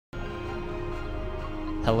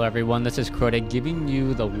Hello everyone, this is Crota giving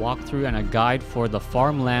you the walkthrough and a guide for the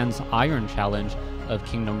Farmlands Iron Challenge of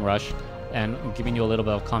Kingdom Rush, and giving you a little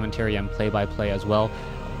bit of commentary and play-by-play as well.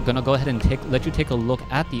 I'm gonna go ahead and let you take a look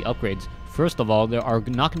at the upgrades. First of all, there are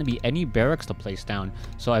not going to be any barracks to place down,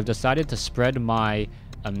 so I've decided to spread my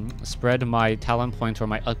talent points or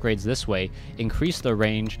my upgrades this way, increase the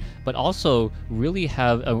range, but also really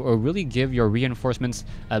have or really give your reinforcements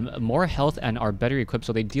more health and are better equipped,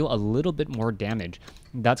 so they deal a little bit more damage.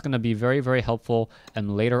 That's going to be very helpful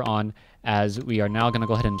later on, as we are now going to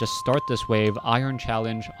go ahead and just start this wave Iron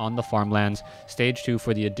Challenge on the Farmlands Stage 2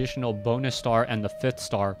 for the additional bonus star and the 5th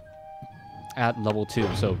star at level 2.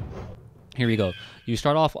 So here we go. You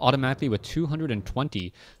start off automatically with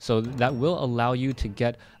 220, so that will allow you to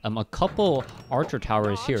get a couple archer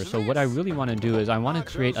towers here. So what I really want to do is I want to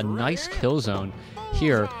create a nice kill zone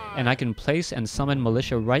here, and I can place and summon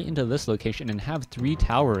militia right into this location and have 3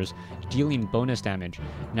 towers dealing bonus damage.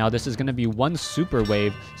 Now this is going to be one super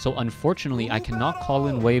wave, so unfortunately I cannot call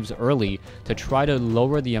in waves early to try to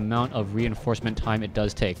lower the amount of reinforcement time it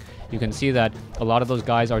does take. You can see that a lot of those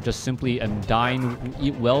guys are just simply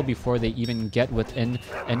dying well before they even get within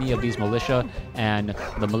any of these militia, and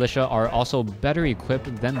the militia are also better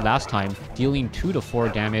equipped than last time, dealing 2 to 4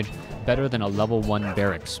 damage, better than a level 1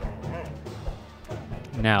 barracks.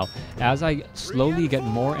 Now, as I slowly get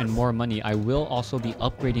more and more money, I will also be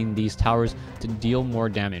upgrading these towers to deal more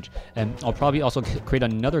damage. And I'll probably also create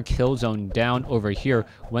another kill zone down over here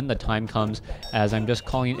when the time comes, as I'm just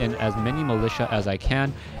calling in as many militia as I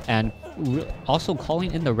can, and also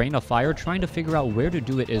calling in the Rain of Fire. Trying to figure out where to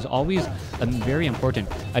do it is always very important.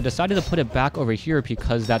 I decided to put it back over here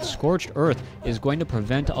because that Scorched Earth is going to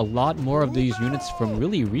prevent a lot more of these units from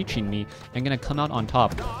really reaching me and going to come out on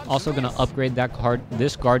top. Also going to upgrade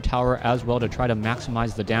this guard tower as well to try to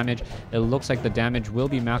maximize the damage. It looks like the damage will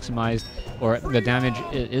be maximized, or the damage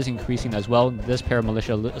is increasing as well. This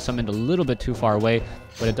paramilitia summoned a little bit too far away,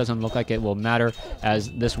 but it doesn't look like it will matter,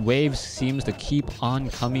 as this wave seems to keep on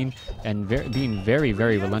coming and being very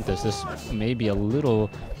relentless. This may be a little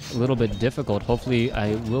bit difficult. Hopefully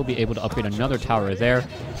I will be able to upgrade another tower there,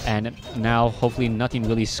 and now hopefully nothing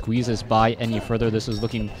really squeezes by any further. This is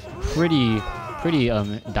looking pretty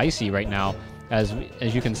dicey right now. As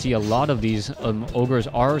you can see, a lot of these ogres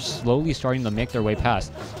are slowly starting to make their way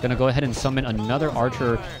past. Gonna go ahead and summon another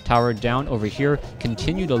archer tower down over here,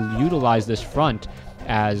 continue to utilize this front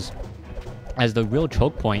as the real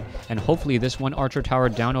choke point, and hopefully this one archer tower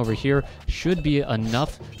down over here should be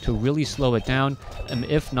enough to really slow it down.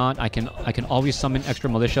 If not, I can always summon extra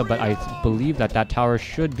militia, but I believe that tower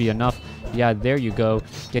should be enough. Yeah, there you go,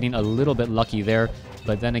 getting a little bit lucky there.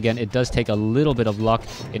 But then again, it does take a little bit of luck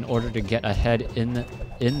in order to get ahead in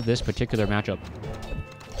this particular matchup.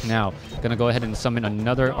 Now, gonna go ahead and summon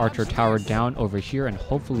another archer tower down over here, and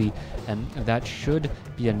hopefully that should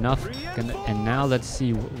be enough. And now let's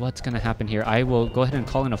see what's gonna happen here. I will go ahead and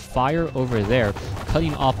call in a fire over there,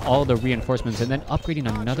 cutting off all the reinforcements, and then upgrading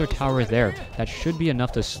another tower there. That should be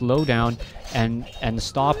enough to slow down and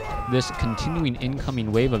stop this continuing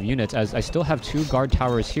incoming wave of units, as I still have 2 guard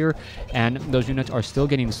towers here, and those units are still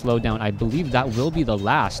getting slowed down. I believe that will be the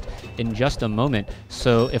last in just a moment,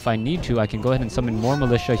 so if I need to, I can go ahead and summon more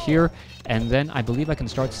militia here, and then I believe I can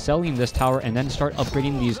start selling this tower and then start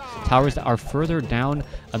upgrading these towers that are further down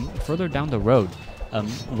the road.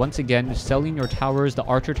 Once again, selling your towers, the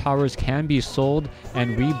archer towers can be sold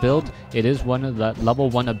and rebuilt. It is one of the level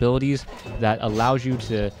 1 abilities that allows you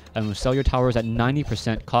to sell your towers at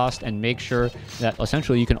 90% cost and make sure that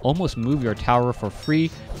essentially you can almost move your tower for free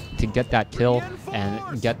to get that kill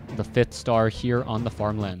and get the 5th star here on the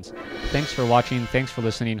Farmlands. Thanks for watching, thanks for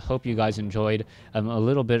listening. Hope you guys enjoyed a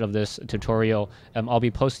little bit of this tutorial. I'll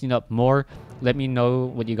be posting up more. Let me know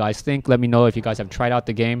what you guys think. Let me know if you guys have tried out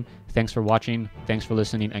the game. Thanks for watching, thanks for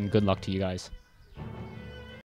listening, and good luck to you guys.